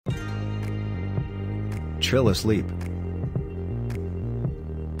Chill asleep.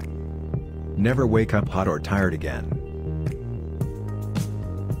 Never wake up hot or tired again.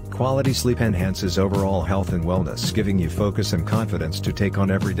 Quality sleep enhances overall health and wellness, giving you focus and confidence to take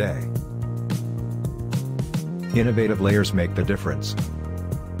on every day. Innovative layers make the difference.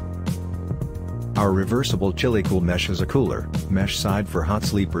 Our reversible chilly cool mesh is a cooler mesh side for hot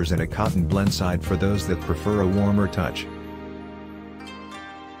sleepers and a cotton blend side for those that prefer a warmer touch.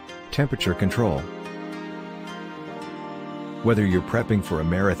 Temperature control. Whether you're prepping for a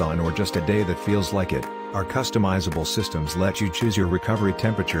marathon or just a day that feels like it, our customizable systems let you choose your recovery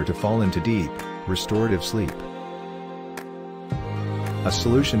temperature to fall into deep, restorative sleep. A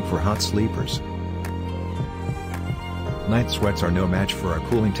solution for hot sleepers. Night sweats are no match for our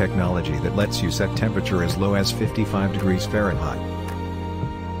cooling technology that lets you set temperature as low as 55 degrees Fahrenheit.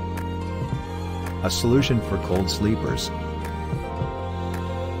 A solution for cold sleepers.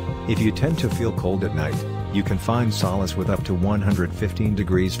 If you tend to feel cold at night, you can find solace with up to 115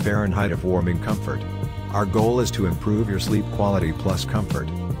 degrees Fahrenheit of warming comfort. Our goal is to improve your sleep quality plus comfort.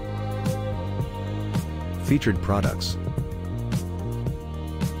 Featured products: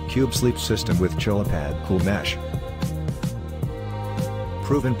 Cube Sleep System with ChiliPad Cool Mesh.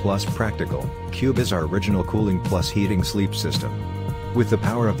 Proven plus practical, Cube is our original cooling plus heating sleep system. With the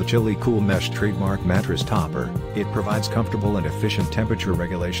power of the Chili Cool Mesh trademark mattress topper, it provides comfortable and efficient temperature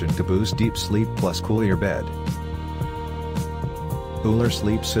regulation to boost deep sleep plus cool your bed. Uller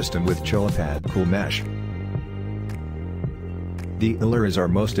Sleep System with ChiliPad Cool Mesh. The Uller is our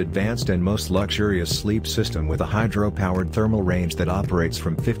most advanced and most luxurious sleep system with a hydro-powered thermal range that operates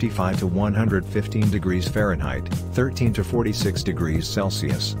from 55 to 115 degrees Fahrenheit, 13 to 46 degrees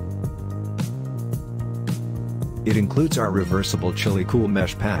Celsius. It includes our reversible Chili Cool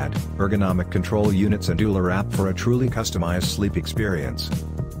Mesh pad, ergonomic control units and Uller app for a truly customized sleep experience.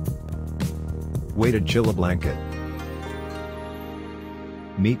 Weighted Chili Blanket.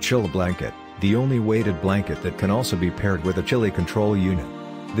 Meet Chili Blanket, the only weighted blanket that can also be paired with a chili control unit.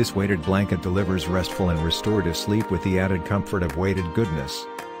 This weighted blanket delivers restful and restorative sleep with the added comfort of weighted goodness.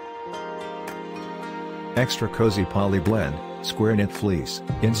 Extra Cozy Poly Blend, Square Knit Fleece,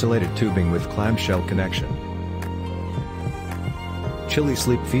 Insulated Tubing with Clamshell Connection. Chili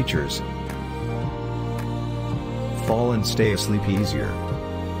Sleep Features. Fall and stay asleep easier.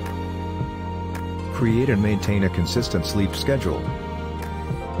 Create and maintain a consistent sleep schedule.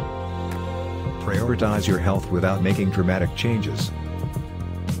 Prioritize your health without making dramatic changes.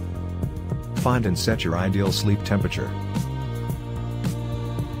 Find and set your ideal sleep temperature.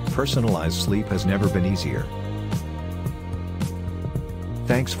 Personalized sleep has never been easier.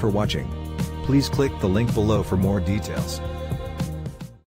 Thanks for watching. Please click the link below for more details.